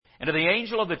And to the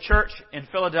angel of the church in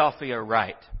Philadelphia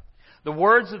write, the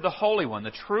words of the Holy One,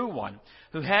 the true One,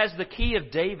 who has the key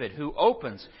of David, who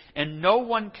opens and no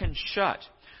one can shut,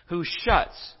 who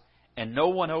shuts and no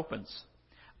one opens.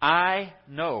 I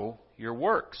know your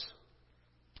works.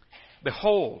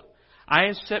 Behold, I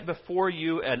have set before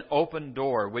you an open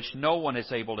door, which no one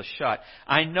is able to shut.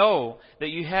 I know that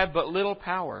you have but little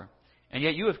power, and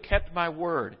yet you have kept my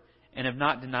word and have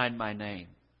not denied my name.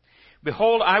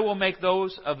 Behold, I will make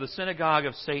those of the synagogue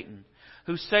of Satan,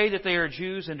 who say that they are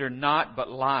Jews and are not, but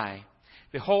lie.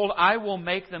 Behold, I will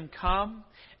make them come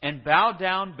and bow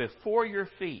down before your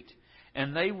feet,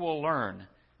 and they will learn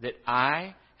that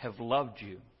I have loved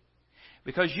you.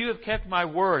 Because you have kept my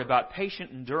word about patient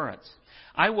endurance,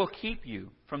 I will keep you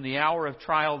from the hour of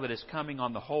trial that is coming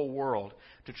on the whole world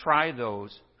to try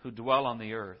those who dwell on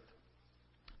the earth.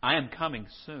 I am coming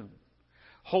soon.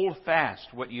 Hold fast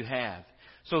what you have,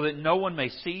 so that no one may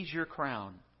seize your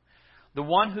crown. The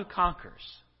one who conquers,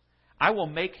 I will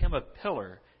make him a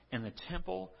pillar in the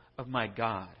temple of my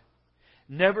God.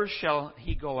 Never shall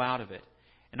he go out of it.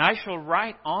 And I shall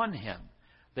write on him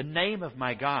the name of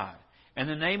my God, and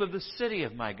the name of the city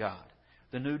of my God,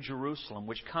 the new Jerusalem,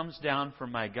 which comes down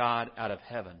from my God out of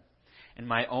heaven, and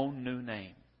my own new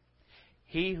name.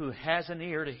 He who has an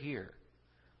ear to hear,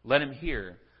 let him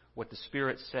hear what the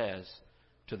Spirit says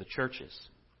to the churches.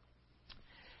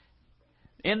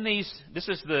 This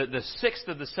is the sixth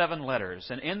of the 7 letters.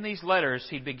 And in these letters,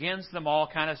 he begins them all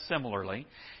kind of similarly.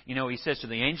 You know, he says to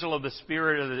the angel of the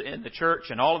Spirit in the church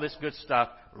and all of this good stuff,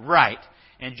 write.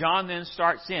 And John then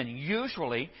starts in,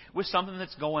 usually with something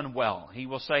that's going well. He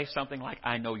will say something like,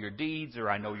 I know your deeds, or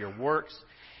I know your works.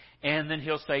 And then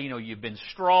he'll say, you know, you've been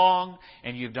strong,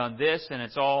 and you've done this, and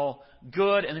it's all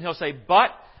good. And then he'll say,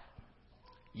 but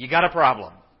you got a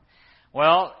problem.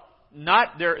 Well,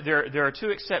 there are 2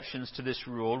 exceptions to this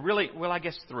rule. Really, well, I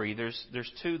guess 3.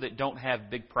 There's 2 that don't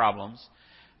have big problems.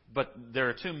 But there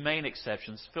are 2 main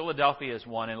exceptions. Philadelphia is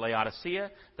one, and Laodicea,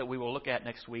 that we will look at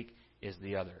next week, is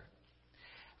the other.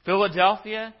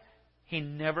 Philadelphia, he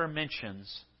never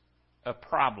mentions a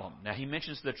problem. Now, he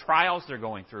mentions the trials they're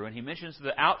going through, and he mentions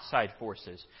the outside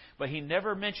forces, but he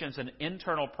never mentions an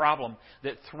internal problem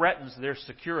that threatens their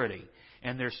security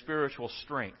and their spiritual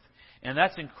strength. And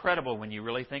that's incredible when you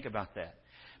really think about that.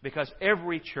 Because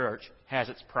every church has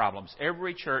its problems.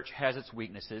 Every church has its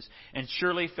weaknesses. And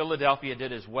surely Philadelphia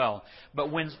did as well.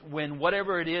 But when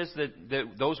whatever it is that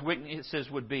those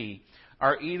weaknesses would be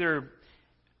are either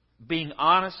being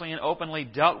honestly and openly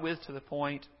dealt with to the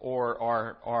point or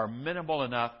are minimal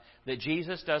enough that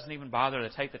Jesus doesn't even bother to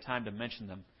take the time to mention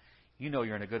them, you know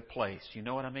you're in a good place. You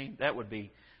know what I mean? That would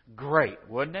be great,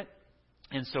 wouldn't it?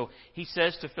 And so he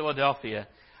says to Philadelphia,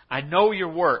 I know your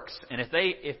works. And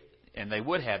they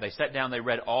would have, they sat down, they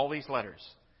read all these letters.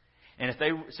 And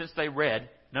since they read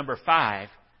number 5,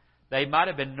 they might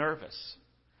have been nervous.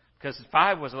 Because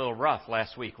 5 was a little rough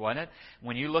last week, wasn't it?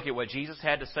 When you look at what Jesus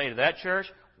had to say to that church,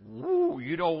 woo,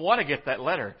 you don't want to get that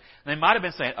letter. And they might have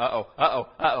been saying,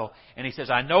 uh-oh. And he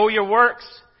says, I know your works.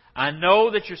 I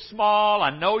know that you're small.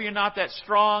 I know you're not that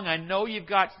strong. I know you've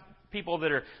got people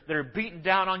that are beating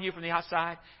down on you from the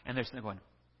outside. And they're sitting going,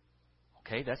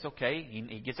 okay, that's okay.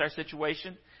 He gets our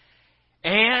situation.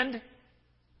 And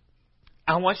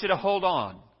I want you to hold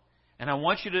on. And I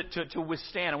want you to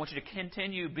withstand. I want you to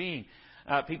continue being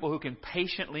people who can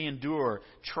patiently endure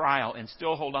trial and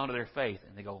still hold on to their faith.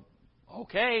 And they go,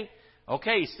 okay,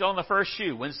 he's still in the first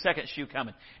shoe. When's the second shoe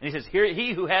coming? And he says,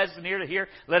 he who has an ear to hear,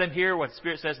 let him hear what the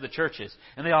Spirit says to the churches.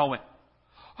 And they all went,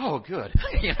 oh, good.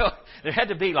 There had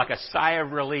to be like a sigh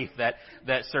of relief that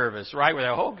service, right? Where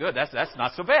they're, oh, good, that's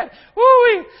not so bad.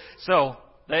 Woo-wee. So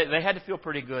they had to feel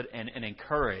pretty good and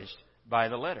encouraged by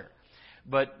the letter.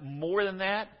 But more than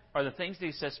that are the things that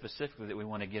he says specifically that we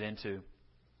want to get into.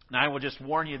 Now, I will just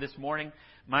warn you this morning,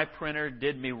 my printer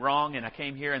did me wrong, and I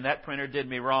came here, and that printer did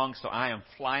me wrong, so I am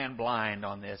flying blind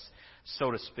on this,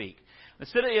 so to speak. The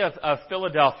city of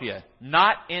Philadelphia,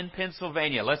 not in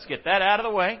Pennsylvania. Let's get that out of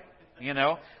the way.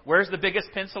 Where's the biggest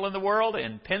pencil in the world?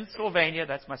 In Pennsylvania.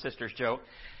 That's my sister's joke.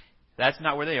 That's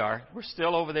not where they are. We're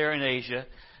still over there in Asia.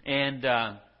 And,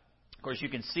 of course, you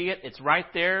can see it. It's right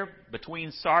there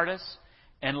between Sardis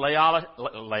and Laodicea.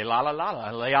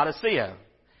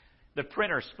 The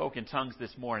printer spoke in tongues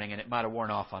this morning, and it might have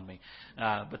worn off on me.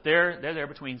 But they're there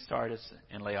between Sardis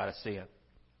and Laodicea.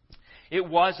 It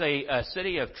was a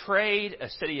city of trade, a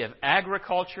city of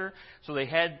agriculture. So they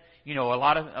had, a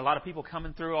lot of people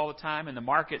coming through all the time, and the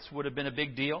markets would have been a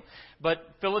big deal. But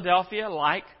Philadelphia,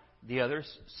 like the other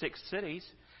 6 cities,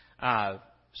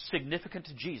 significant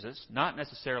to Jesus, not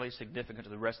necessarily significant to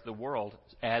the rest of the world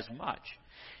as much.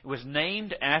 It was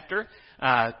named after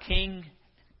King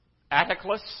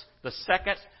Atticus II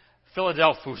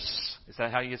Philadelphus. Is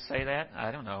that how you say that?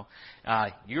 I don't know.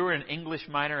 You're an English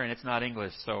minor, and it's not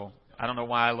English, so I don't know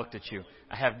why I looked at you.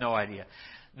 I have no idea.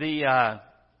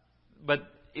 But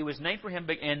it was named for him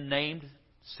and named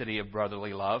City of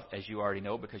Brotherly Love, as you already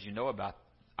know, because you know about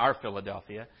our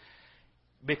Philadelphia,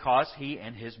 because he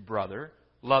and his brother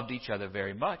loved each other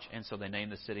very much, and so they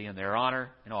named the city in their honor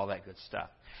and all that good stuff.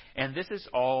 And this is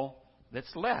all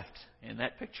that's left in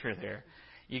that picture there.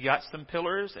 You got some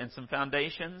pillars and some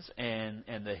foundations and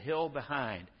the hill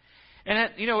behind.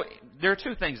 And, there are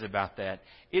two things about that.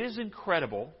 It is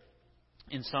incredible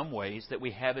in some ways that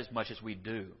we have as much as we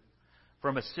do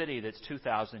from a city that's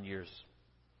 2,000 years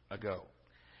ago.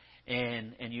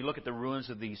 And you look at the ruins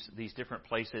of these different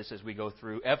places as we go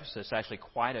through. Ephesus, actually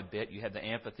quite a bit. You have the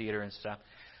amphitheater and stuff.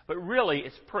 But really,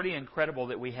 it's pretty incredible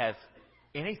that we have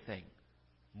anything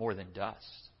more than dust.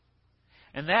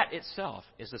 And that itself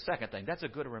is the second thing. That's a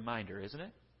good reminder, isn't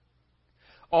it?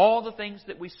 All the things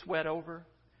that we sweat over,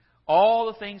 all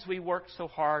the things we work so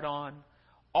hard on,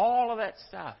 all of that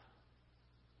stuff.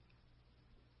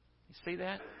 You see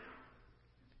that?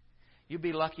 You'd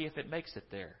be lucky if it makes it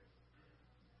there.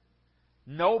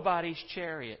 Nobody's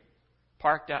chariot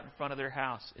parked out in front of their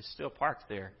house is still parked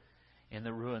there in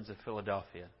the ruins of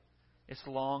Philadelphia. It's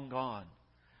long gone.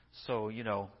 So,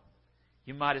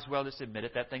 you might as well just admit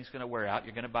it. That thing's going to wear out.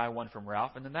 You're going to buy one from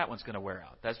Ralph, and then that one's going to wear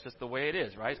out. That's just the way it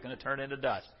is, right? It's going to turn into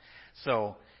dust.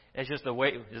 So, it's just the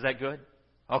way. Is that good?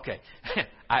 Okay.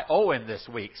 I owe him this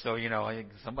week, so,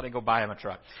 somebody go buy him a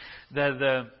truck.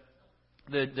 The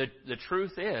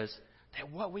truth is that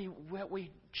what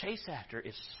we chase after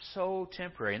is so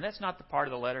temporary. And that's not the part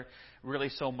of the letter really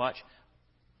so much.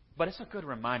 But it's a good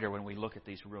reminder when we look at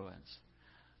these ruins.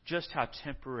 Just how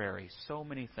temporary so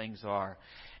many things are.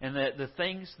 And the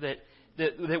things that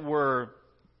were,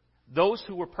 those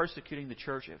who were persecuting the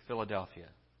church at Philadelphia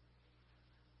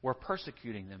were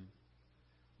persecuting them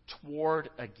toward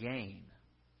a gain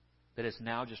that is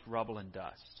now just rubble and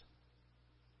dust.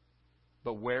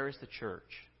 But where is the church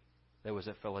that was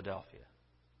at Philadelphia?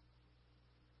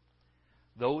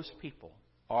 Those people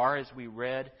are, as we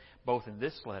read both in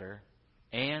this letter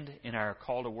and in our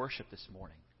call to worship this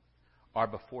morning, are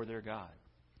before their God.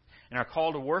 In our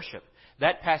call to worship,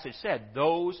 that passage said,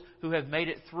 those who have made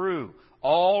it through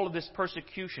all of this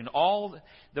persecution, all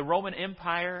the Roman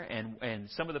Empire and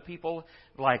some of the people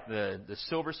like the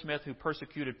silversmith who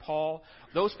persecuted Paul,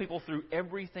 those people threw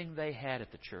everything they had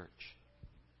at the church.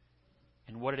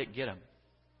 And what did it get them?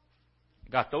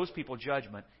 It got those people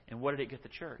judgment. And what did it get the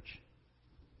church?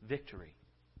 Victory.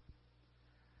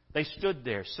 They stood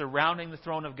there surrounding the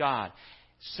throne of God,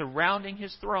 surrounding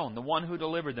His throne, the one who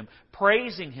delivered them,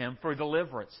 praising Him for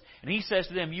deliverance. And He says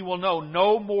to them, you will know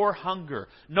no more hunger,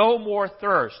 no more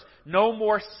thirst, no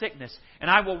more sickness,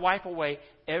 and I will wipe away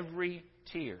every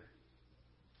tear.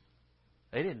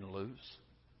 They didn't lose.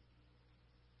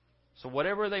 So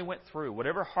whatever they went through,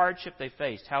 whatever hardship they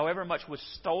faced, however much was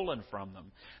stolen from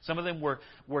them. Some of them were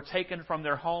taken from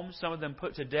their homes. Some of them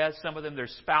put to death. Some of them, their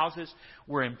spouses,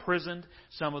 were imprisoned.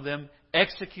 Some of them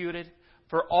executed.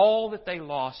 For all that they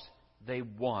lost, they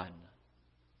won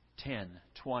 10,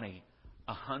 20,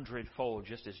 100-fold,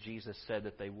 just as Jesus said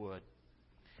that they would.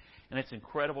 And it's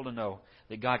incredible to know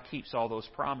that God keeps all those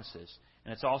promises.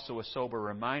 And it's also a sober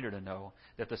reminder to know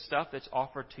that the stuff that's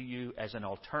offered to you as an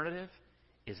alternative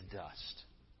is dust.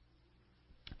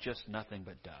 Just nothing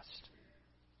but dust.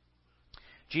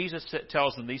 Jesus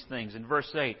tells them these things. In verse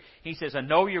 8, He says, I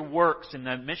know your works. And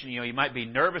I mentioned, you might be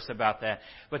nervous about that.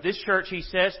 But this church, He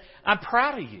says, I'm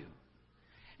proud of you.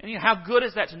 And how good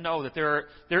is that to know that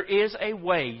there is a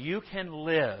way you can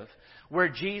live where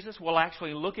Jesus will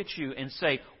actually look at you and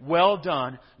say, well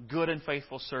done, good and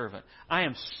faithful servant. I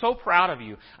am so proud of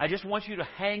you. I just want you to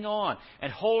hang on and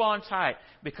hold on tight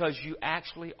because you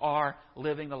actually are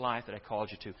living the life that I called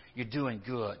you to. You're doing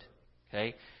good.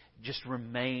 Okay? Just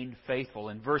remain faithful.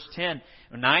 In verse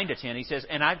 9 to 10, He says,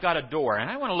 and I've got a door. And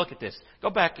I want to look at this. Go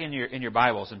back in your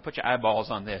Bibles and put your eyeballs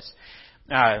on this.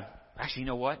 Actually, you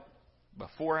know what?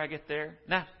 Before I get there,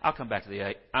 I'll come back to the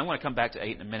 8. I want to come back to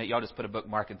 8 in a minute. Y'all just put a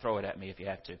bookmark and throw it at me if you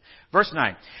have to. Verse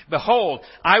 9. Behold,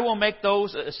 I will make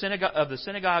those of the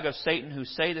synagogue of Satan who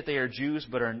say that they are Jews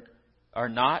but are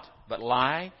not, but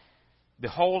lie.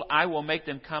 Behold, I will make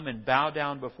them come and bow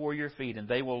down before your feet, and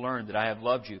they will learn that I have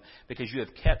loved you, because you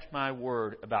have kept my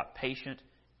word about patient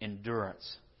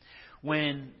endurance.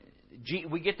 When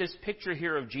we get this picture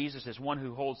here of Jesus as one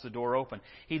who holds the door open,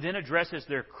 He then addresses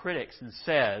their critics and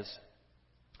says,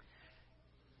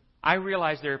 I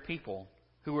realize there are people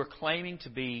who were claiming to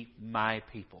be my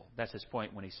people. That's his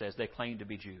point when he says they claim to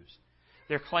be Jews.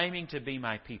 They're claiming to be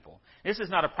my people. This is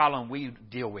not a problem we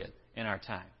deal with in our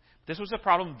time. This was a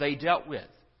problem they dealt with.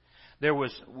 There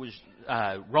was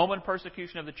Roman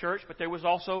persecution of the church, but there was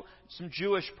also some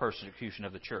Jewish persecution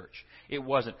of the church. It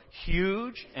wasn't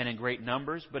huge and in great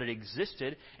numbers, but it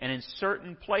existed, and in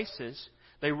certain places,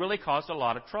 they really caused a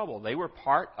lot of trouble. They were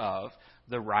part of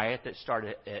the riot that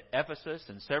started at Ephesus,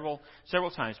 and several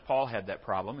times Paul had that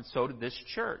problem, and so did this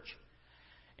church.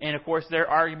 And of course, their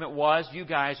argument was, you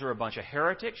guys are a bunch of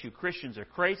heretics. You Christians are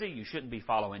crazy. You shouldn't be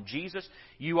following Jesus.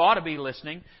 You ought to be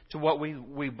listening to what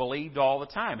we believed all the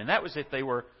time. And that was if they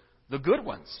were the good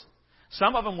ones.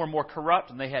 Some of them were more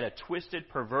corrupt, and they had a twisted,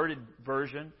 perverted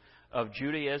version of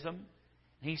Judaism.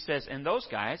 He says, and those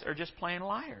guys are just plain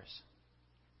liars.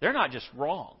 They're not just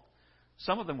wrong.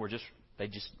 Some of them were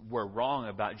were wrong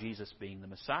about Jesus being the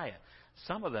Messiah.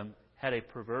 Some of them had a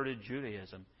perverted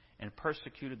Judaism and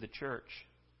persecuted the church.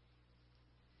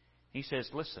 He says,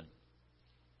 listen,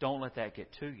 don't let that get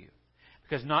to you.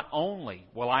 Because not only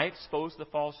will I expose the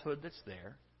falsehood that's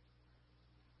there,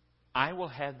 I will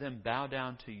have them bow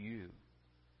down to you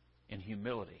in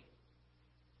humility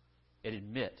and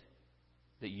admit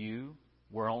that you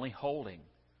were only holding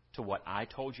to what I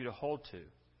told you to hold to,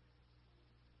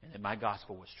 and that my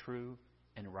gospel was true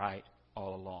and right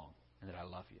all along, and that I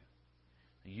love you.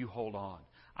 You hold on.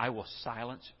 I will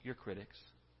silence your critics.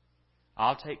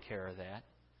 I'll take care of that.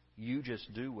 You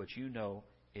just do what you know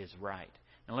is right.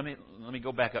 Now let me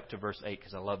go back up to verse 8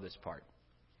 because I love this part.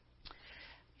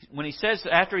 When he says,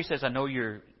 after he says, I know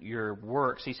your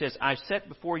works, he says, I've set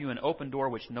before you an open door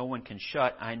which no one can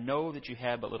shut. I know that you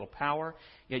have but little power,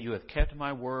 yet you have kept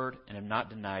my word and have not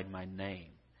denied my name.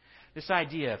 This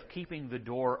idea of keeping the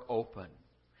door open.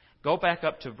 Go back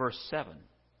up to verse 7.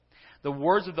 The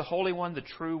words of the Holy One, the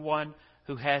true One,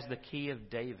 who has the key of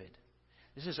David.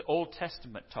 This is Old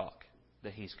Testament talk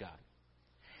that he's got.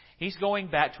 He's going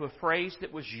back to a phrase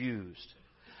that was used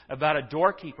about a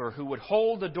doorkeeper who would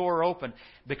hold the door open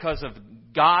because of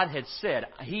God had said,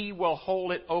 He will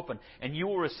hold it open, and you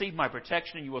will receive my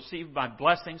protection, and you will receive my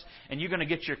blessings, and you're going to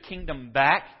get your kingdom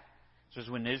back. This was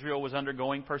when Israel was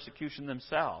undergoing persecution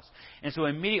themselves. And so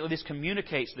immediately this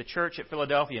communicates to the church at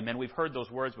Philadelphia. Man, we've heard those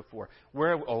words before.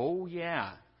 Oh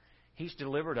yeah, He's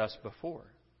delivered us before.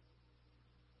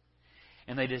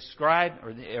 And they describe,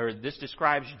 or this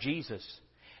describes Jesus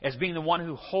as being the one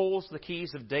who holds the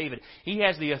keys of David. He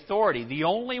has the authority, the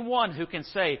only one who can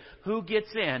say who gets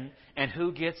in and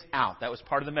who gets out. That was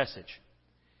part of the message.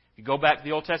 If you go back to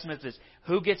the Old Testament, it says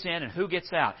who gets in and who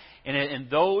gets out. And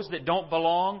those that don't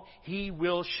belong, He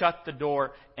will shut the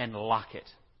door and lock it.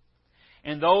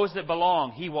 And those that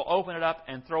belong, He will open it up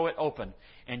and throw it open.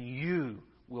 And you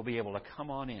will be able to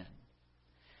come on in.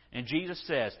 And Jesus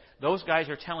says, those guys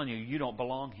are telling you, you don't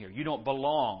belong here. You don't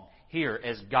belong here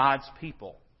as God's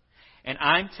people. And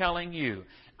I'm telling you,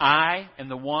 I am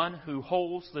the one who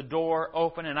holds the door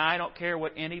open, and I don't care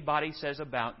what anybody says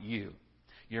about you.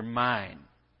 You're mine.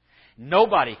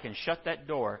 Nobody can shut that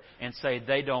door and say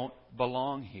they don't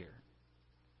belong here.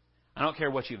 I don't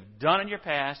care what you've done in your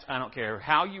past. I don't care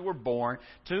how you were born,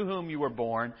 to whom you were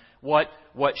born, what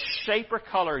shape or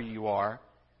color you are.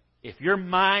 If you're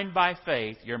mine by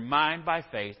faith, you're mine by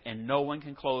faith, and no one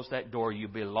can close that door. You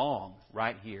belong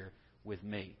right here with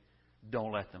me.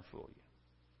 Don't let them fool you.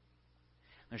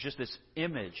 There's just this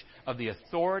image of the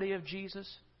authority of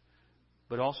Jesus,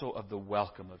 but also of the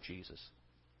welcome of Jesus.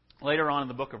 Later on in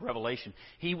the book of Revelation,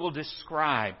 He will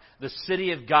describe the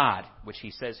city of God, which He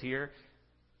says here,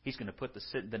 He's going to put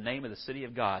the name of the city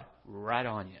of God right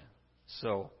on you.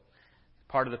 So,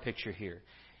 part of the picture here.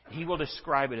 He will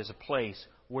describe it as a place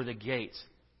where the gates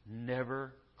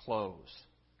never close.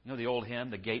 You know the old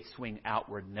hymn, the gates swing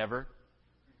outward never?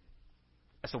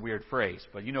 That's a weird phrase,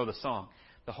 but you know the song.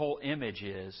 The whole image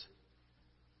is,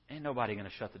 ain't nobody going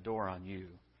to shut the door on you.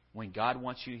 When God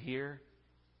wants you here,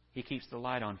 He keeps the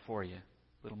light on for you.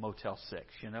 Little Motel 6,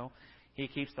 you know. He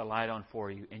keeps the light on for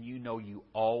you, and you know you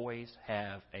always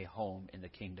have a home in the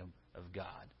kingdom of God.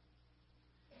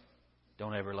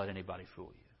 Don't ever let anybody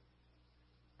fool you.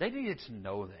 They needed to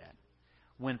know that.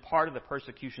 When part of the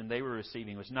persecution they were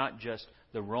receiving was not just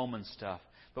the Roman stuff,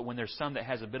 but when there's some that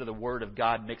has a bit of the Word of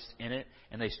God mixed in it,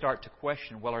 and they start to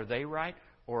question, well, are they right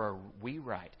or are we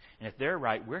right? And if they're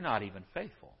right, we're not even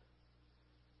faithful.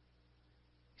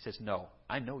 He says, no,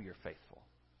 I know you're faithful.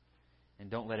 And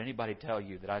don't let anybody tell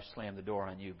you that I've slammed the door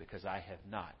on you, because I have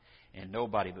not. And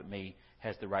nobody but me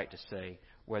has the right to say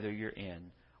whether you're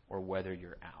in or whether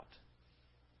you're out.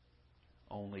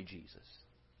 Only Jesus.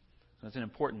 So it's an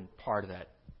important part of that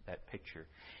that picture.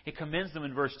 He commends them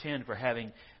in verse 10 for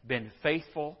having been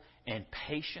faithful and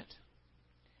patient.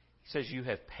 He says, you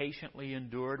have patiently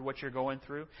endured what you're going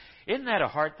through. Isn't that a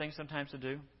hard thing sometimes to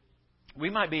do? We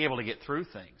might be able to get through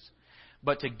things,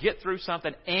 but to get through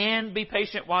something and be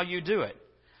patient while you do it.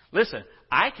 Listen,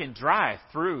 I can drive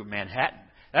through Manhattan.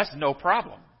 That's no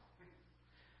problem.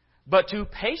 But to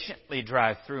patiently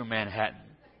drive through Manhattan,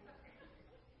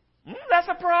 that's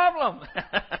a problem.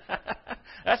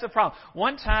 That's a problem.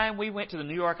 One time we went to the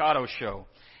New York Auto Show,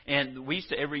 and we used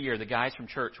to, every year, the guys from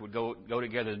church would go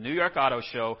together to the New York Auto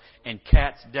Show and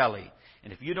Katz Deli.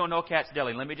 And if you don't know Katz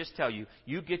Deli, let me just tell you,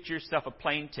 you get yourself a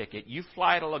plane ticket, you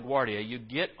fly to LaGuardia, you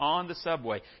get on the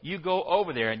subway, you go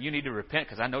over there, and you need to repent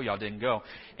because I know y'all didn't go,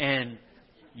 and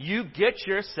you get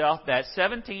yourself that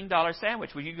 $17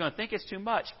 sandwich. Well, you're going to think it's too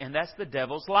much, and that's the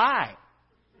devil's lie.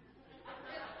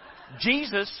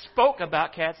 Jesus spoke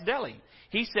about Katz Deli.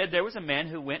 He said there was a man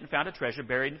who went and found a treasure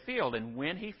buried in the field. And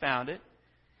when he found it,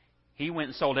 he went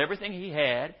and sold everything he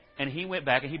had. And he went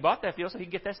back and he bought that field so he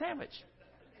could get that sandwich.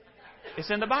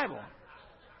 It's in the Bible.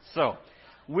 So,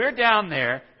 we're down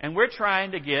there and we're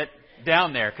trying to get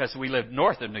down there because we live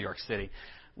north of New York City.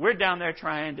 We're down there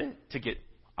trying to get,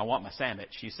 I want my sandwich.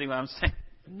 You see what I'm saying?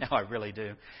 No, I really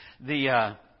do.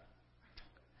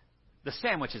 The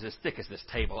sandwich is as thick as this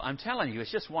table. I'm telling you,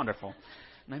 it's just wonderful.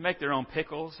 And they make their own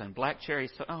pickles and black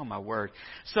cherries. Oh, my word.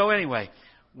 So anyway,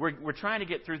 we're trying to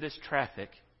get through this traffic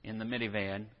in the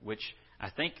minivan, which I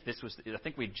think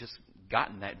we'd just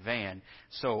gotten that van.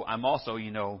 So I'm also,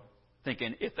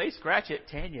 thinking, if they scratch it,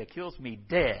 Tanya kills me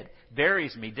dead,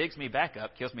 buries me, digs me back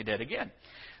up, kills me dead again.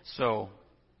 So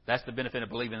that's the benefit of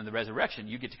believing in the resurrection.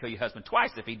 You get to kill your husband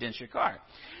twice if he dents your car.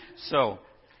 So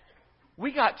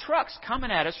we got trucks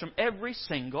coming at us from every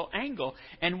single angle.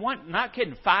 And not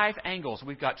kidding, 5 angles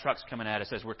we've got trucks coming at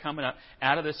us as we're coming up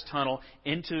out of this tunnel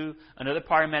into another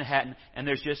part of Manhattan. And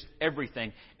there's just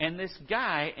everything. And this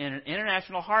guy in an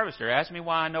International Harvester asked me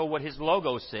why I know what his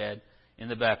logo said in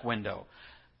the back window.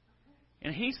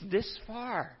 And he's this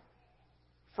far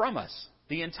from us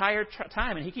the entire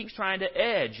time. And he keeps trying to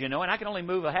edge, and I can only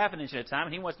move a half an inch at a time.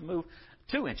 And he wants to move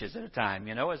 2 inches at a time,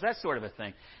 Is that sort of a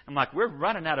thing. I'm like, we're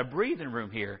running out of breathing room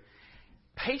here.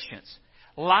 Patience.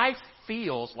 Life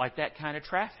feels like that kind of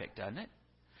traffic, doesn't it?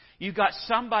 You've got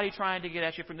somebody trying to get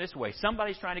at you from this way.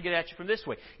 Somebody's trying to get at you from this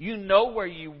way. You know where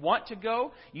you want to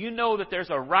go. You know that there's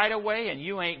a right of way, and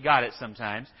you ain't got it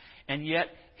sometimes. And yet,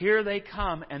 here they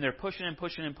come, and they're pushing and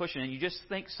pushing and pushing. And you just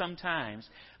think sometimes,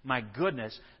 my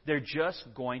goodness, they're just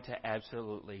going to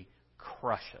absolutely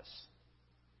crush us.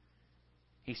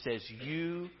 He says,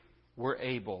 you were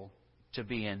able to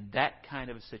be in that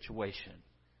kind of a situation,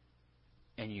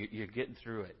 and you're getting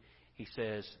through it. He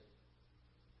says,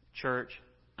 church,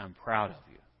 I'm proud of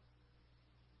you.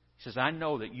 He says, I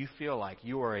know that you feel like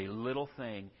you are a little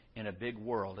thing in a big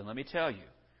world. And let me tell you,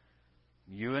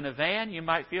 you in a van, you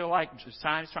might feel like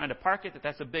times trying to park it,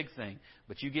 that's a big thing.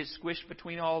 But you get squished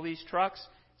between all these trucks,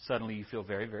 suddenly you feel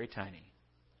very, very tiny.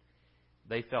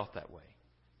 They felt that way.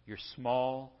 You're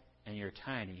small and you're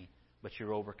tiny, but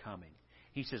you're overcoming.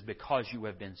 He says, because you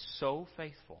have been so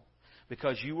faithful,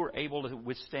 because you were able to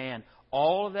withstand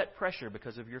all of that pressure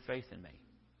because of your faith in me.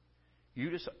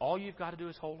 All you've got to do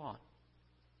is hold on.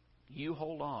 You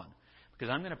hold on.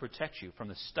 Because I'm going to protect you from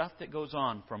the stuff that goes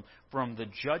on, from the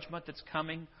judgment that's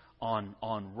coming on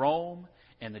Rome,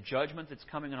 and the judgment that's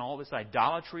coming on all this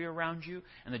idolatry around you,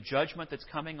 and the judgment that's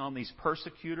coming on these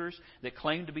persecutors that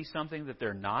claim to be something that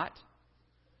they're not.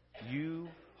 You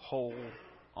hold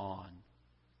on,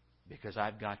 because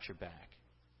I've got your back.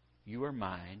 You are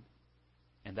mine,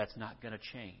 and that's not going to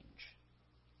change.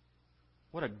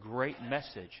 What a great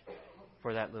message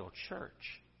for that little church.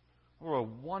 What a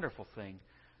wonderful thing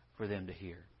for them to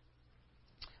hear.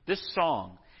 This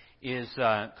song is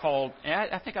called,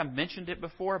 and I think I mentioned it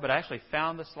before, but I actually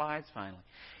found the slides finally.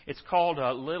 It's called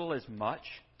Little is Much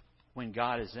When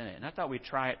God is in It. And I thought we'd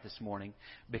try it this morning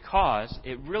because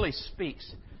it really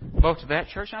speaks both to that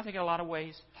church and I think in a lot of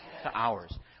ways to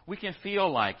ours. We can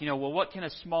feel like, well, what can a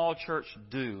small church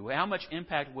do? How much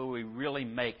impact will we really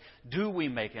make? Do we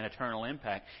make an eternal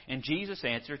impact? And Jesus'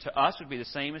 answer to us would be the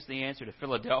same as the answer to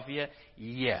Philadelphia,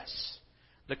 yes.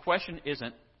 The question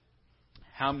isn't,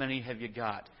 how many have you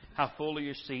got? How full are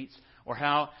your seats? Or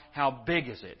how big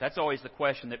is it? That's always the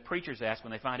question that preachers ask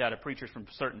when they find out a preacher's from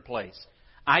a certain place.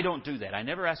 I don't do that. I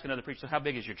never ask another preacher, so how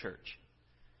big is your church?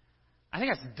 I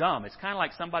think that's dumb. It's kind of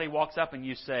like somebody walks up and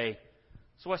you say,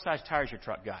 so what size tires your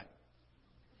truck got?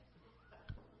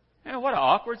 What an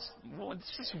awkward... Well,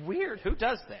 it's just weird. Who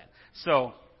does that?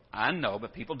 So, I know,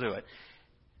 but people do it.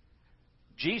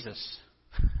 Jesus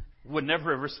would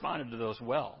never have responded to those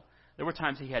well. There were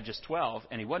times he had just 12,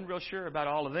 and he wasn't real sure about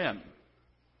all of them.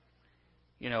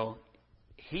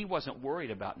 He wasn't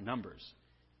worried about numbers.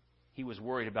 He was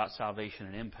worried about salvation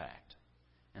and impact.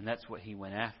 And that's what he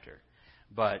went after.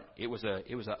 But it was a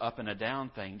up and a down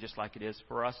thing, just like it is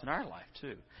for us in our life,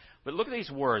 too. But look at these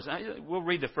words. We'll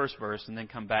read the first verse and then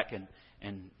come back and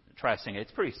try to sing it.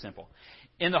 It's pretty simple.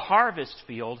 In the harvest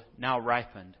field now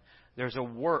ripened, there's a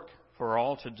work for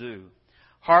all to do.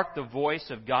 Hark, the voice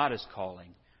of God is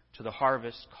calling, to the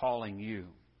harvest calling you.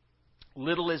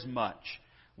 Little is much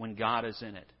when God is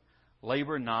in it.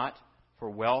 Labor not for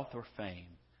wealth or fame.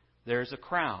 There's a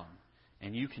crown,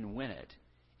 and you can win it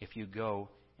if you go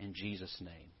in Jesus'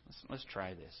 name. Let's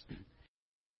try this.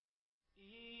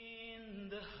 In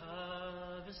the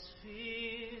harvest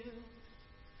field,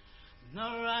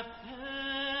 now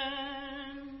ripened,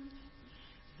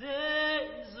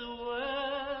 there's a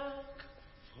work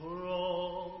for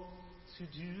all to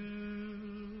do.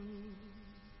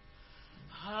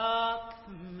 Hark,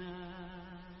 the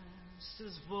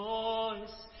Master's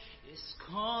voice is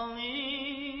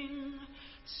calling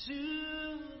to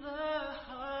the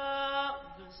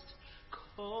harvest,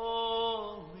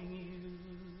 calling you.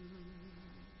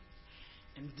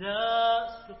 And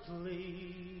does the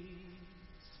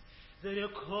place that you're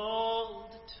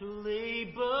called to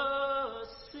labor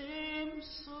seem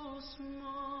so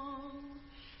small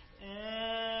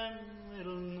and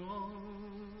little known?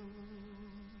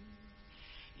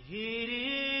 It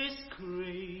is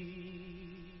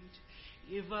great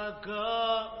if our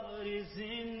God is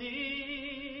in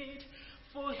it,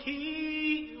 for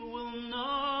He will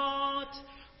not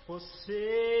forsake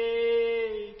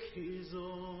His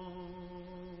own.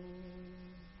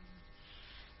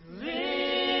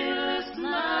 Little is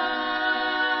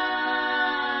much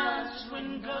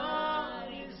when God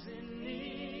is in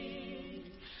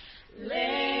it.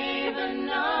 Labor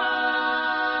not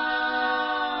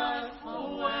for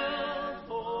wealth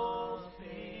or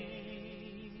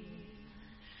fame.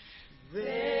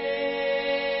 There's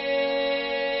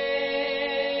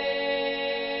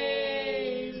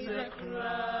a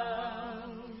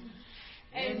crown,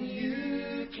 and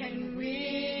you can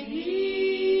win it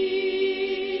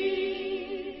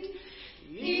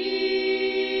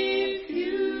if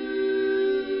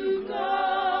you go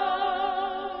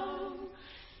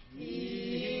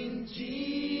in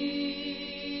Jesus'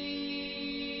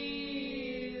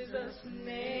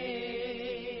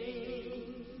 name.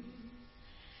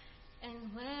 And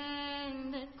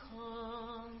when the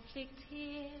conflict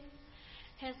here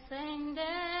has ended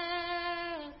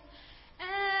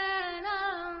and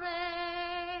our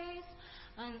race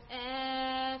on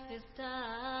earth is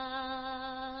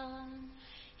done,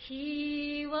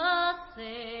 He will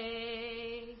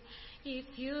say, if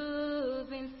you've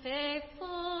been faithful,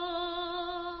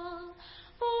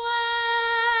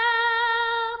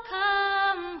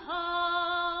 welcome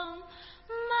home,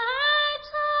 my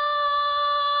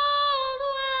child,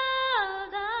 well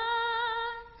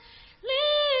done.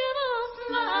 Little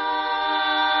small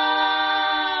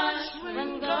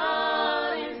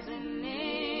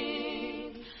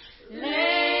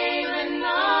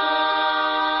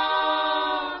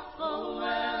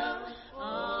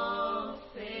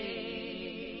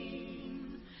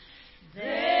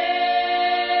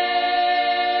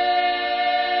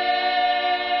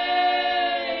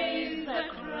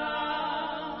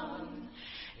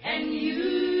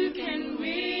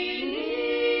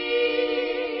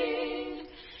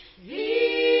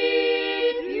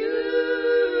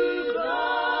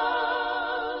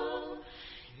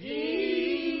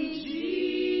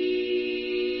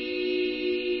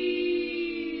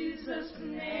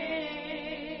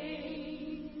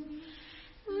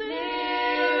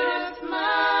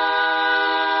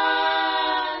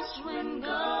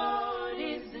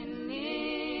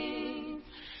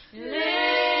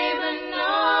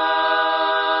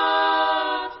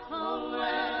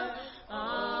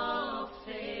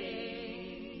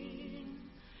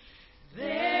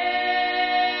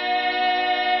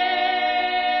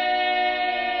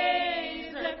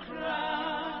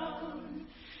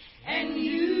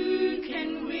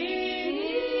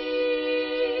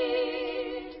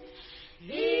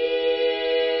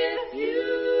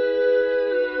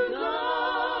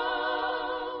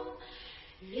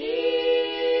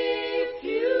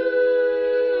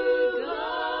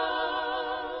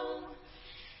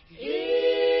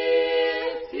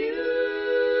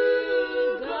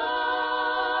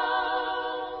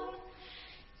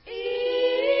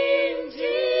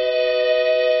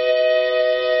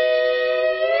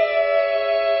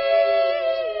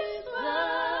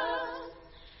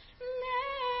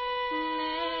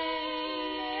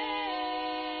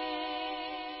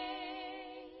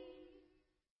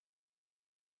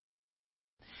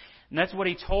And that's what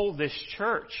He told this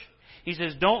church. He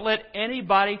says, don't let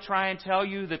anybody try and tell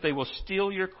you that they will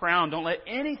steal your crown. Don't let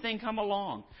anything come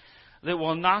along that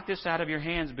will knock this out of your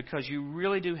hands, because you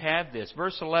really do have this.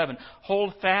 Verse 11,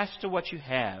 hold fast to what you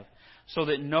have so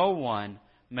that no one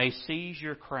may seize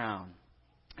your crown.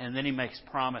 And then He makes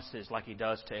promises like He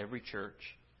does to every church.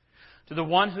 To the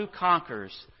one who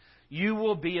conquers, you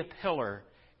will be a pillar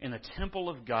in the temple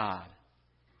of God.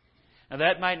 Now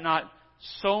that might not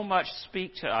so much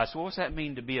speak to us. What does that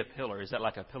mean to be a pillar? Is that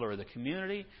like a pillar of the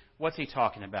community? What's he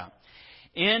talking about?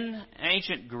 In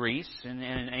ancient Greece and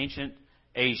in ancient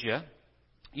Asia,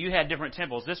 you had different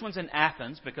temples. This one's in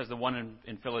Athens because the one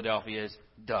in Philadelphia is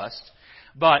dust.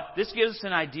 But this gives us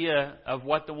an idea of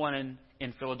what the one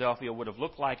in Philadelphia would have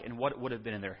looked like and what it would have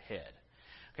been in their head.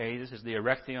 Okay, this is the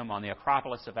Erechtheum on the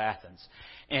Acropolis of Athens.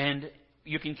 And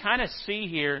you can kind of see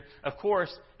here, of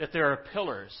course, that there are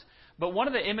pillars. But one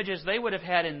of the images they would have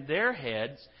had in their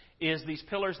heads is these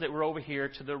pillars that were over here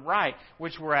to the right,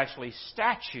 which were actually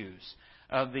statues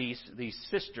of these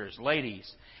sisters,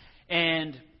 ladies.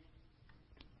 And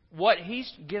what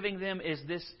he's giving them is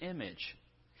this image.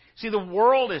 See, the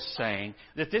world is saying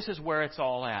that this is where it's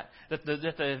all at. That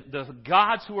the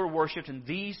gods who are worshipped in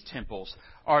these temples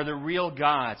are the real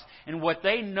gods. And what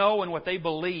they know and what they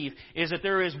believe is that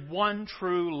there is one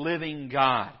true living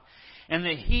God. And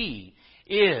that He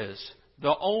is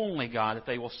the only God that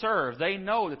they will serve. They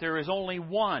know that there is only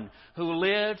one who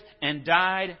lived and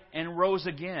died and rose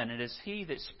again. It is He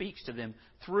that speaks to them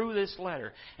through this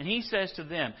letter. And He says to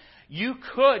them, you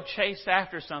could chase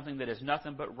after something that is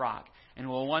nothing but rock and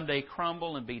will one day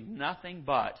crumble and be nothing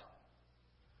but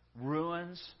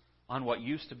ruins on what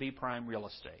used to be prime real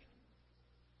estate.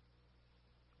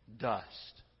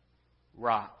 Dust,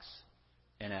 rocks,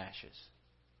 and ashes.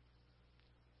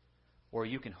 Or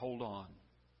you can hold on.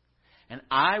 And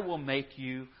I will make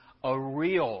you a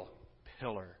real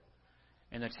pillar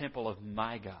in the temple of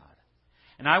my God.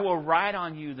 And I will write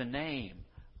on you the name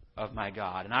of my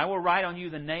God. And I will write on you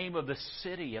the name of the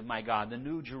city of my God, the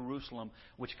New Jerusalem,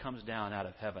 which comes down out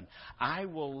of heaven. I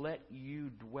will let you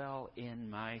dwell in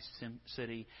my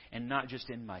city, and not just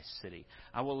in my city.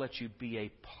 I will let you be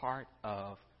a part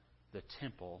of the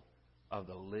temple of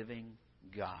the living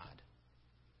God.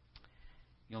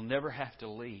 You'll never have to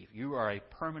leave. You are a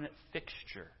permanent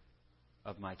fixture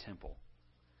of my temple.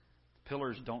 The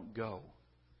pillars don't go.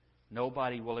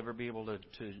 Nobody will ever be able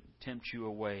to tempt you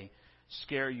away,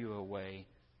 scare you away,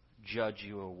 judge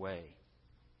you away.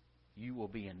 You will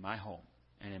be in my home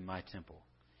and in my temple.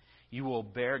 You will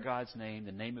bear God's name,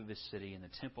 the name of His city, and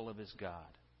the temple of His God.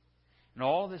 And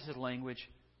all this is language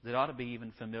that ought to be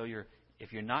even familiar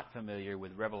if you're not familiar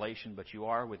with Revelation, but you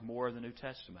are with more of the New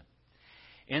Testament.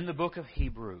 In the book of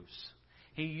Hebrews,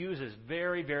 he uses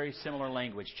very, very similar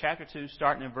language. Chapter 2,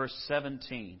 starting in verse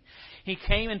 17. He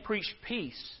came and preached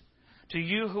peace to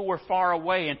you who were far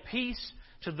away, and peace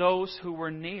to those who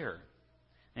were near.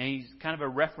 And he's kind of a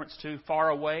reference to far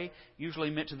away, usually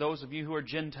meant to those of you who are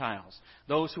Gentiles.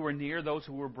 Those who were near, those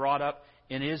who were brought up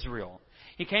in Israel.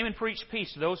 He came and preached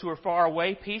peace to those who were far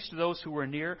away, peace to those who were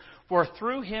near. For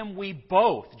through Him we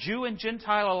both, Jew and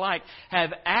Gentile alike,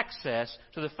 have access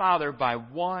to the Father by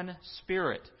one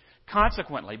Spirit.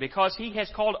 Consequently, because He has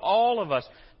called all of us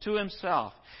to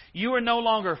Himself, you are no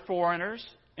longer foreigners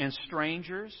and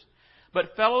strangers,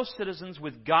 but fellow citizens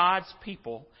with God's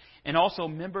people and also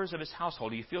members of His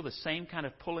household. Do you feel the same kind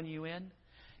of pulling you in?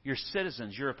 You're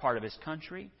citizens. You're a part of His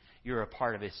country. You're a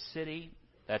part of His city.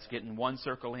 That's getting one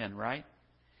circle in, right?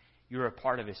 You're a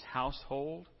part of His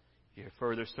household. You're a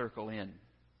further circle in.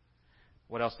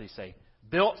 What else did he say?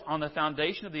 Built on the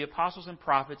foundation of the apostles and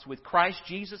prophets, with Christ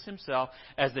Jesus Himself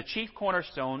as the chief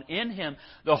cornerstone. In Him,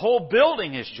 the whole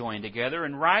building is joined together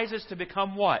and rises to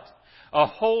become what? A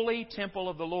holy temple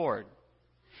of the Lord.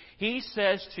 He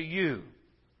says to you,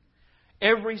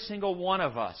 every single one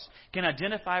of us can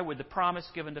identify with the promise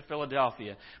given to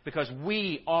Philadelphia, because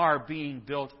we are being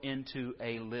built into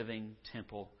a living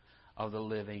temple of the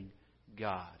living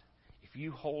God. If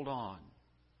you hold on,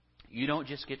 you don't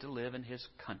just get to live in His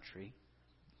country,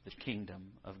 the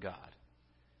kingdom of God.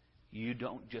 You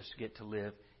don't just get to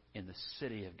live in the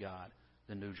city of God,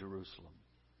 the New Jerusalem.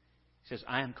 He says,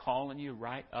 I am calling you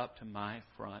right up to my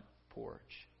front porch.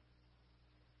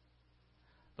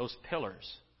 Those pillars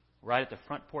right at the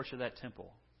front porch of that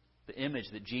temple, the image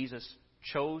that Jesus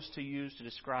chose to use to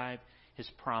describe His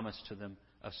promise to them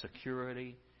of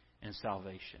security and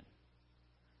salvation,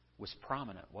 was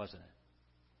prominent, wasn't it?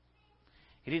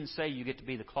 He didn't say you get to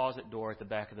be the closet door at the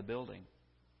back of the building.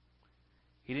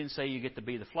 He didn't say you get to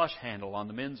be the flush handle on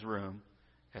the men's room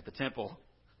at the temple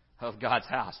of God's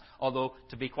house. Although,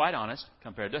 to be quite honest,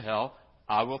 compared to hell,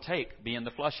 I will take being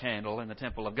the flush handle in the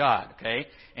temple of God, okay?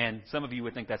 And some of you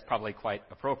would think that's probably quite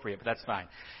appropriate, but that's fine.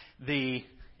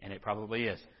 And it probably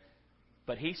is.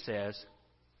 But he says,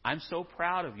 I'm so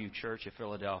proud of you, Church of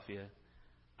Philadelphia.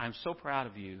 I'm so proud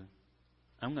of you.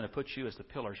 I'm going to put you as the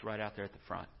pillars right out there at the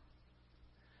front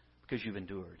because you've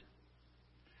endured.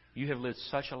 You have lived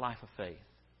such a life of faith.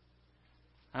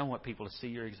 I want people to see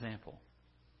your example.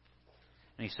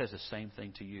 And he says the same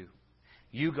thing to you.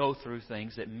 You go through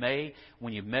things that may,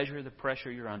 when you measure the pressure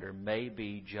you're under, may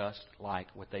be just like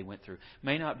what they went through.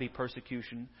 May not be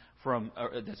persecution from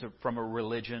a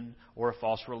religion or a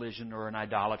false religion or an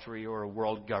idolatry or a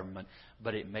world government,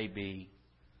 but it may be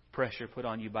pressure put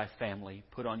on you by family,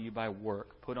 put on you by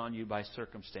work, put on you by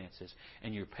circumstances,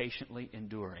 and you're patiently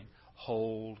enduring.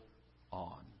 Hold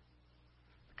on.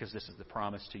 Because this is the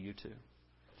promise to you too.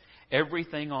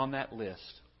 Everything on that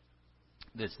list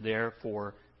that's there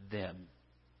for them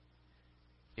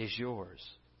is yours.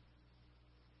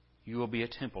 You will be a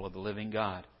temple of the living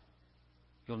God.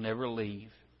 You'll never leave.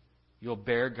 You'll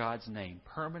bear God's name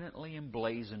permanently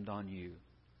emblazoned on you.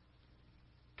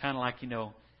 Kind of like,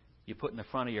 you put in the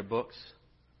front of your books,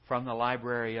 from the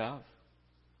library of.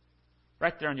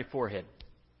 Right there on your forehead.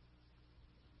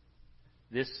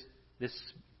 This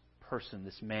person,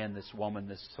 this man, this woman,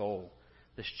 this soul,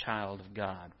 this child of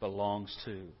God belongs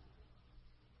to.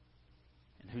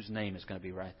 And whose name is going to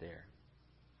be right there.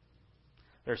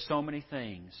 There are so many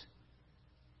things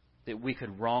that we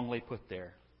could wrongly put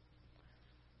there.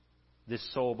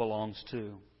 This soul belongs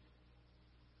to.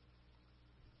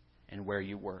 And where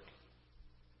you work.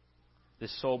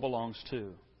 This soul belongs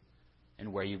to.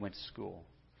 And where you went to school.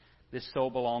 This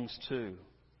soul belongs to.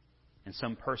 And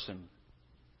some person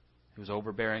who's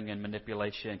overbearing and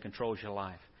manipulates you and controls your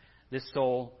life. This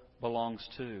soul belongs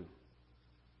to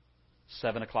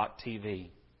 7 o'clock TV.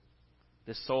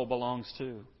 This soul belongs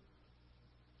to.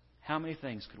 How many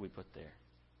things could we put there?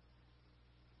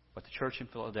 But the church in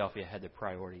Philadelphia had their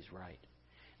priorities right.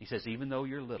 He says, even though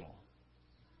you're little,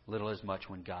 little is much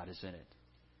when God is in it.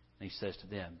 And he says to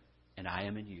them, and I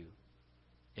am in you,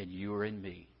 and you are in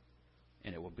me,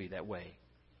 and it will be that way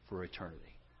for eternity.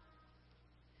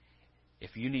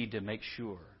 If you need to make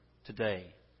sure today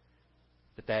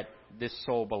that this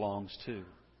soul belongs to,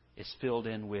 is filled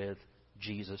in with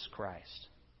Jesus Christ.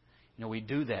 We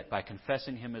do that by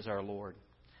confessing Him as our Lord,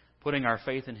 putting our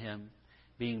faith in Him,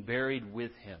 being buried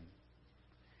with Him,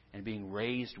 and being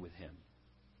raised with Him,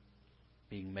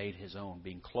 being made His own,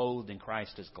 being clothed in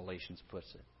Christ, as Galatians puts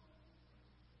it.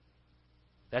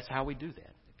 That's how we do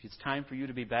that. If it's time for you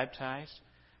to be baptized,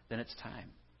 then it's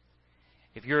time.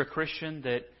 If you're a Christian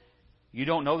that you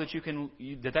don't know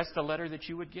that that's the letter that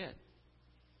you would get.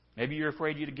 Maybe you're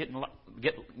afraid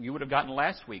you would have gotten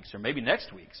last week's or maybe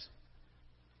next week's.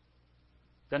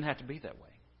 Doesn't have to be that way.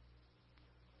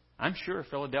 I'm sure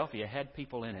Philadelphia had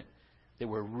people in it that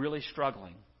were really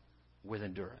struggling with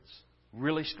endurance,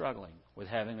 really struggling with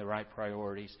having the right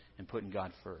priorities and putting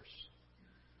God first.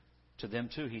 To them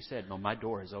too, he said, no, my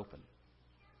door is open.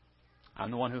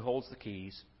 I'm the one who holds the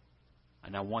keys,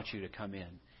 and I want you to come in.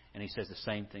 And he says the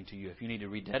same thing to you. If you need to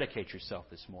rededicate yourself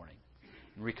this morning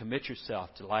and recommit yourself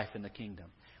to life in the kingdom,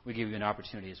 we give you an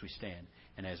opportunity as we stand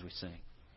and as we sing.